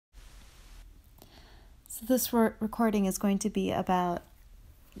So this recording is going to be about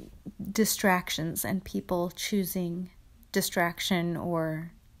distractions and people choosing distraction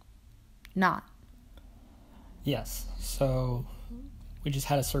or not. Yes. So we just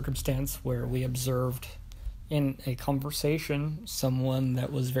had a circumstance where we observed in a conversation someone that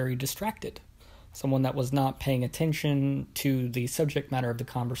was very distracted, someone that was not paying attention to the subject matter of the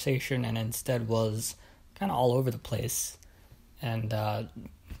conversation and instead was kind of all over the place. And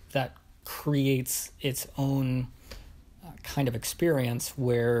that creates its own kind of experience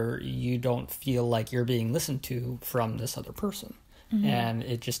where you don't feel like you're being listened to from this other person. Mm-hmm. And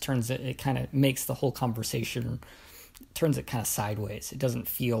it just it kind of makes the whole conversation, turns it kind of sideways. It doesn't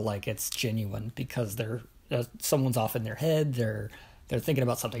feel like it's genuine because someone's off in their head, they're thinking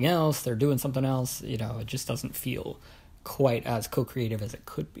about something else, they're doing something else. It just doesn't feel quite as co-creative as it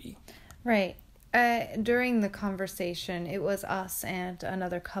could be. Right. During the conversation, it was us and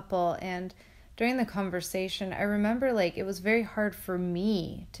another couple, and during the conversation, I remember it was very hard for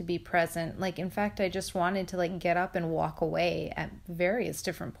me to be present. In fact, I just wanted to get up and walk away at various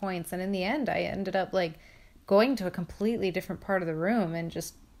different points, and in the end, I ended up going to a completely different part of the room, and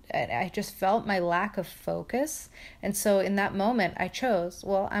I just felt my lack of focus. And so in that moment, I chose,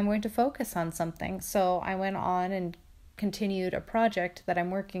 I'm going to focus on something. So I went on and continued a project that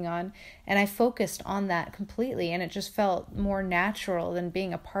I'm working on, and I focused on that completely, and it just felt more natural than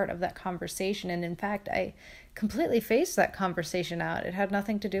being a part of that conversation. And in fact, I completely phased that conversation out. It had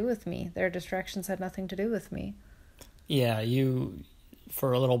nothing to do with me. Their distractions had nothing to do with me. Yeah,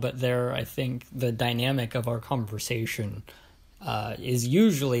 for a little bit there, I think the dynamic of our conversation is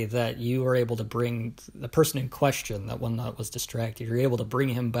usually that you are able to bring the person in question, that one that was distracted, you're able to bring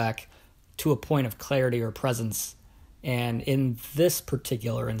him back to a point of clarity or presence. And in this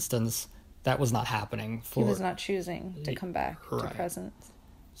particular instance, that was not happening. He was not choosing to come back right. to presence.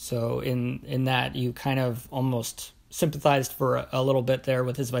 So in that, you kind of almost sympathized for a little bit there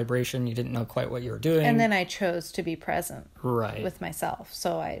with his vibration. You didn't know quite what you were doing. And then I chose to be present right. with myself.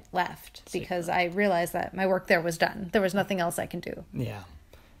 So I left because I realized that my work there was done. There was nothing else I can do. Yeah.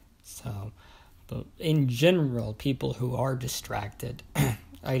 So, but in general, people who are distracted,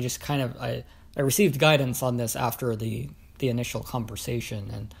 I received guidance on this after the initial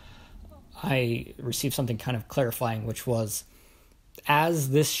conversation, and I received something kind of clarifying, which was,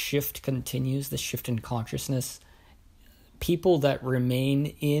 as this shift continues, this shift in consciousness, people that remain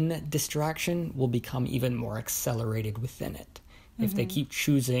in distraction will become even more accelerated within it. Mm-hmm. If they keep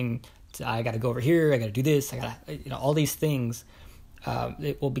choosing, I got to go over here, I got to do this, I got to, all these things,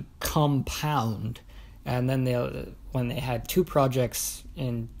 it will compound. And then when they had two projects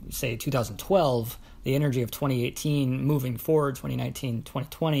in, say, 2012, the energy of 2018 moving forward, 2019,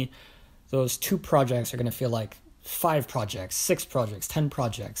 2020, those two projects are going to feel like 5 projects, 6 projects, 10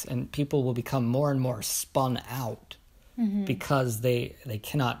 projects, and people will become more and more spun out mm-hmm. because they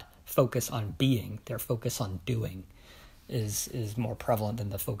cannot focus on being. Their focus on doing is more prevalent than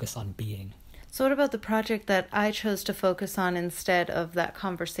the focus on being. So what about the project that I chose to focus on instead of that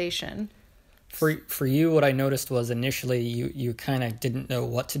conversation? For you, what I noticed was initially you kind of didn't know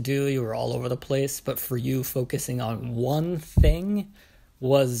what to do. You were all over the place. But for you, focusing on one thing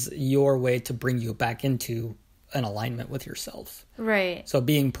was your way to bring you back into an alignment with yourself. Right. So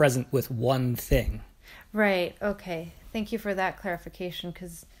being present with one thing. Right. Okay. Thank you for that clarification.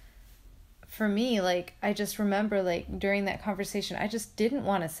 Because for me, I just remember, during that conversation, I just didn't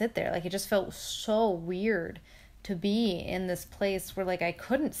want to sit there. It just felt so weird to be in this place where I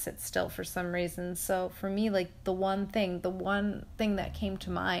couldn't sit still for some reason. So for me, the one thing that came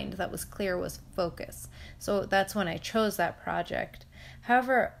to mind that was clear was focus. So that's when I chose that project.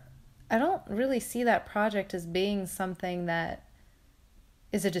 However, I don't really see that project as being something that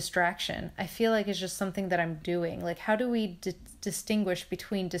is a distraction. I feel like it's just something that I'm doing. How do we distinguish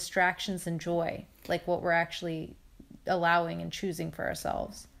between distractions and joy? What we're actually allowing and choosing for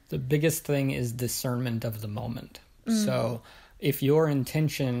ourselves. The biggest thing is discernment of the moment. Mm. So if your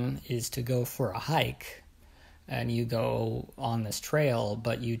intention is to go for a hike and you go on this trail,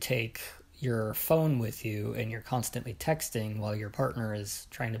 but you take your phone with you and you're constantly texting while your partner is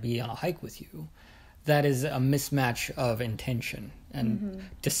trying to be on a hike with you, that is a mismatch of intention and mm-hmm.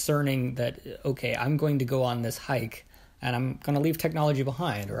 discerning that, okay, I'm going to go on this hike and I'm going to leave technology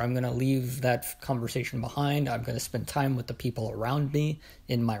behind, or I'm going to leave that conversation behind. I'm going to spend time with the people around me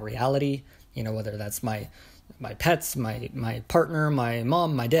in my reality, whether that's my pets, my partner, my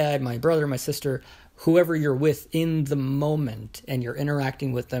mom, my dad, my brother, my sister, whoever you're with in the moment, and you're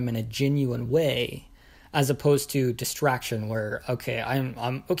interacting with them in a genuine way. as opposed to distraction where, okay, I'm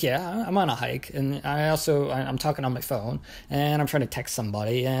on a hike, and I'm talking on my phone, and I'm trying to text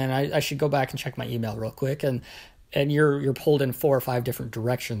somebody, and I should go back and check my email real quick, and you're pulled in 4 or 5 different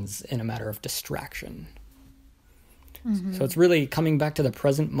directions in a matter of distraction. Mm-hmm. So it's really coming back to the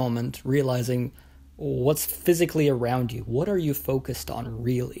present moment, realizing what's physically around you. What are you focused on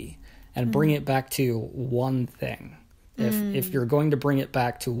really? And bring it back to one thing. If you're going to bring it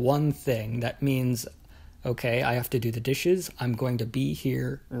back to one thing, that means, okay, I have to do the dishes. I'm going to be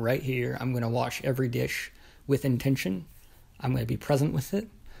here, right here. I'm going to wash every dish with intention. I'm going to be present with it.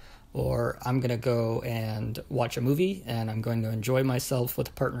 Or I'm going to go and watch a movie, and I'm going to enjoy myself with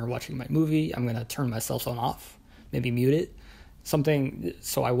a partner watching my movie. I'm going to turn my cell phone off, maybe mute it. Something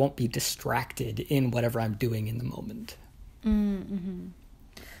so I won't be distracted in whatever I'm doing in the moment. Mm-hmm.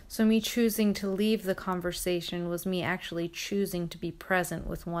 So me choosing to leave the conversation was me actually choosing to be present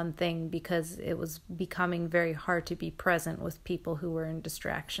with one thing, because it was becoming very hard to be present with people who were in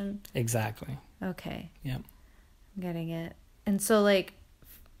distraction. Exactly. Okay. Yeah. I'm getting it. And so, like,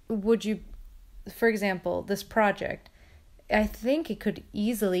 would you, for example, this project, I think it could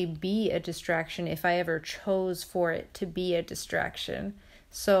easily be a distraction if I ever chose for it to be a distraction.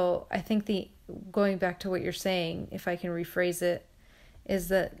 So I think going back to what you're saying, if I can rephrase it, is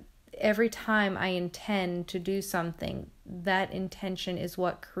that every time I intend to do something, that intention is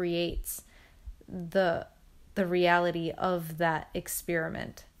what creates the reality of that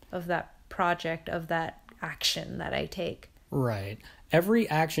experiment, of that project, of that action that I take. Right. Every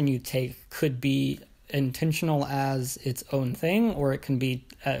action you take could be intentional as its own thing, or it can be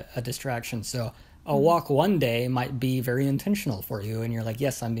a distraction. So a walk one day might be very intentional for you, and you're like,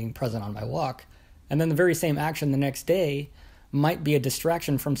 yes, I'm being present on my walk. And then the very same action the next day might be a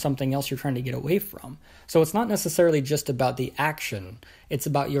distraction from something else you're trying to get away from. So it's not necessarily just about the action, it's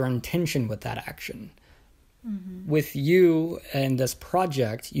about your intention with that action. Mm-hmm. With you and this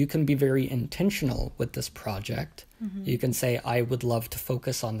project, you can be very intentional with this project. Mm-hmm. You can say, I would love to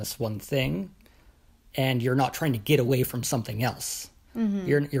focus on this one thing, and you're not trying to get away from something else. Mm-hmm.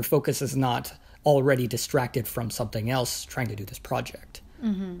 Your focus is not already distracted from something else trying to do this project.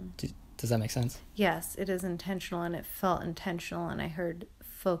 Mm-hmm. Does that make sense? Yes, it is intentional, and it felt intentional, and I heard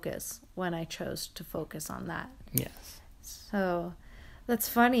focus when I chose to focus on that. Yes. So that's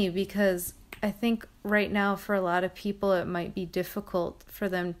funny, because I think right now for a lot of people it might be difficult for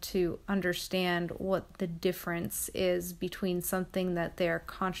them to understand what the difference is between something that they are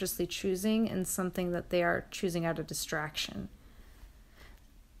consciously choosing and something that they are choosing out of distraction.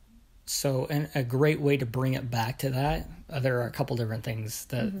 So, and a great way to bring it back to that, there are a couple different things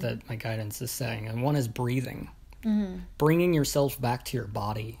that my guidance is saying. And one is breathing. Mm-hmm. Bringing yourself back to your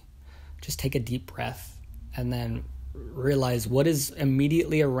body. Just take a deep breath and then realize what is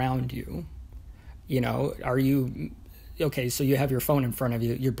immediately around you. You know, okay, so you have your phone in front of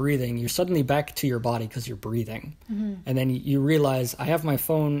you, you're breathing, you're suddenly back to your body because you're breathing. Mm-hmm. And then you realize, I have my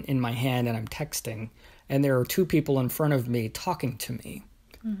phone in my hand and I'm texting, and there are 2 people in front of me talking to me.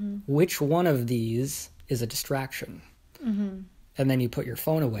 Mm-hmm. Which one of these is a distraction? Mm-hmm. And then you put your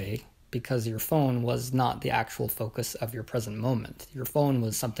phone away, because your phone was not the actual focus of your present moment. Your phone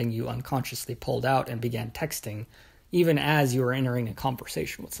was something you unconsciously pulled out and began texting, even as you were entering a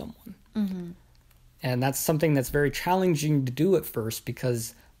conversation with someone. Mm-hmm. And that's something that's very challenging to do at first,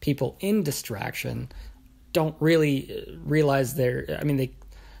 because people in distraction don't really realize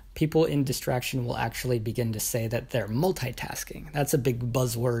people in distraction will actually begin to say that they're multitasking. That's a big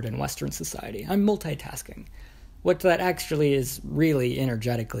buzzword in Western society. I'm multitasking. What that actually is really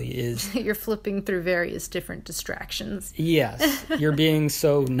energetically is... You're flipping through various different distractions. Yes. You're being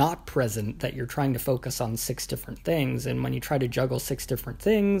so not present that you're trying to focus on 6 different things. And when you try to juggle 6 different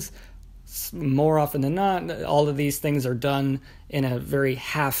things, more often than not, all of these things are done in a very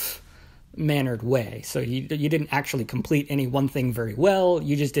half-mannered way. So you didn't actually complete any one thing very well.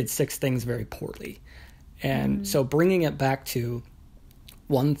 You just did 6 things very poorly. And so bringing it back to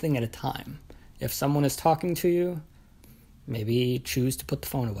one thing at a time. If someone is talking to you, maybe choose to put the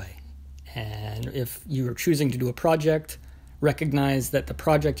phone away. And if you are choosing to do a project, recognize that the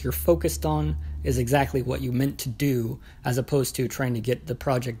project you're focused on is exactly what you meant to do, as opposed to trying to get the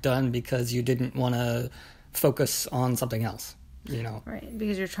project done because you didn't want to focus on something else, you know. Right,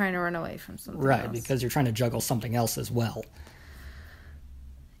 because you're trying to run away from something else. Right, because you're trying to juggle something else as well.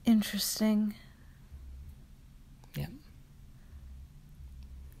 Interesting. Yeah.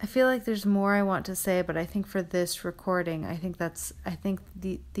 I feel like there's more I want to say, but I think for this recording,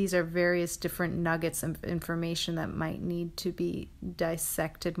 these are various different nuggets of information that might need to be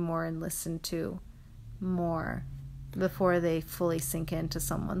dissected more and listened to more before they fully sink into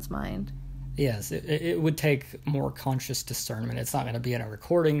someone's mind. Yes, it would take more conscious discernment. It's not going to be in a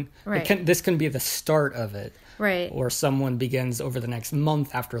recording. Right. This can be the start of it. Right. Or someone begins over the next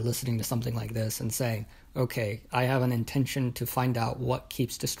month after listening to something like this and saying, okay, I have an intention to find out what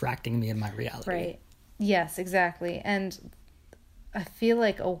keeps distracting me in my reality. Right. Yes, exactly. And I feel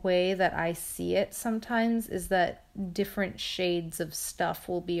like a way that I see it sometimes is that different shades of stuff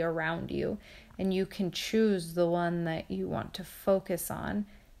will be around you, and you can choose the one that you want to focus on,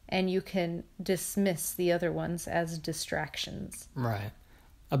 and you can dismiss the other ones as distractions. Right.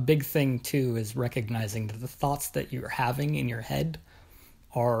 A big thing, too, is recognizing that the thoughts that you're having in your head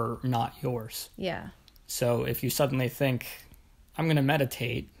are not yours. Yeah. So if you suddenly think, I'm going to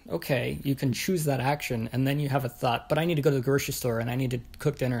meditate, okay, you can choose that action, and then you have a thought, but I need to go to the grocery store, and I need to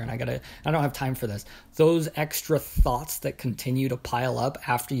cook dinner, and I don't have time for this. Those extra thoughts that continue to pile up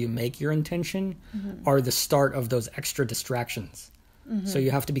after you make your intention are the start of those extra distractions. So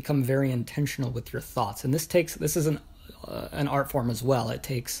you have to become very intentional with your thoughts. And this is an art form as well. It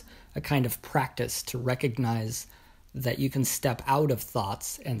takes a kind of practice to recognize that you can step out of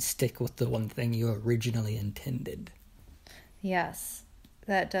thoughts and stick with the one thing you originally intended. Yes,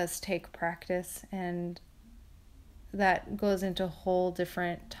 that does take practice, and that goes into a whole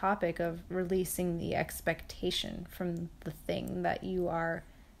different topic of releasing the expectation from the thing that you are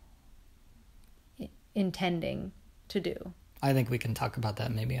intending to do. I think we can talk about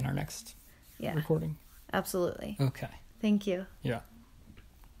that maybe in our next recording. Absolutely. Okay. Thank you. Yeah.